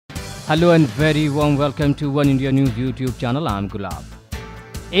Hello and very warm welcome to One India News YouTube channel. I'm Gulab.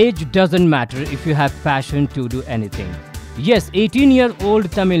 Age doesn't matter if you have passion to do anything. Yes,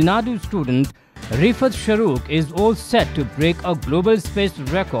 18-year-old Tamil Nadu student Rifat Shahrukh is all set to break a global space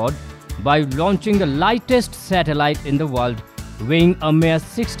record by launching the lightest satellite in the world, weighing a mere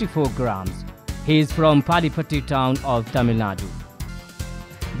 64 grams. He is from Padipatti town of Tamil Nadu.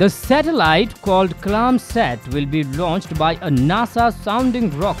 The satellite called ClamSat will be launched by a NASA sounding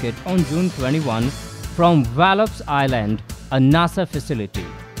rocket on June 21 from Wallops Island, a NASA facility.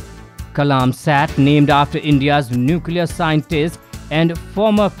 ClamSat, named after India's nuclear scientist and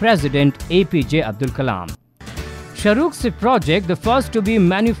former President APJ Abdul Kalam. Shahrukh's project, the first to be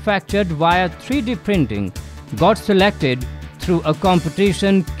manufactured via 3D printing, got selected through a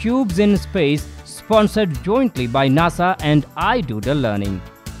competition, Cubes in Space, sponsored jointly by NASA and iDoodle Learning.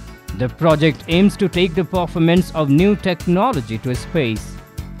 The project aims to take the performance of new technology to space.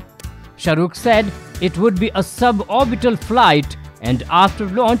 Shahrukh said it would be a suborbital flight, and after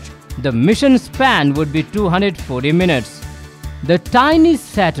launch, the mission span would be 240 minutes. The tiny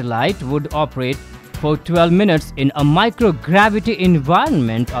satellite would operate for 12 minutes in a microgravity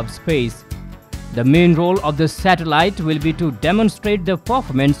environment of space. The main role of the satellite will be to demonstrate the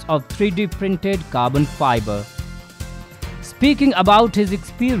performance of 3D printed carbon fiber. Speaking about his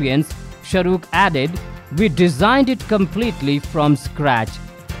experience, Shahrukh added, "We designed it completely from scratch.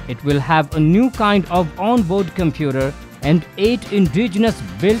 It will have a new kind of onboard computer and 8 indigenous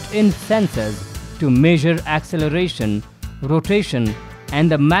built-in sensors to measure acceleration, rotation, and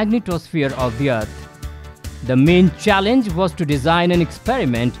the magnetosphere of the Earth." The main challenge was to design an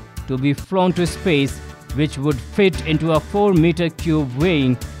experiment to be flown to space, which would fit into a 4-meter cube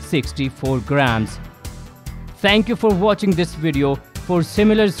weighing 64 grams. Thank you for watching this video. For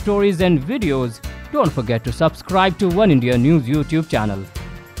similar stories and videos, don't forget to subscribe to One India News YouTube channel.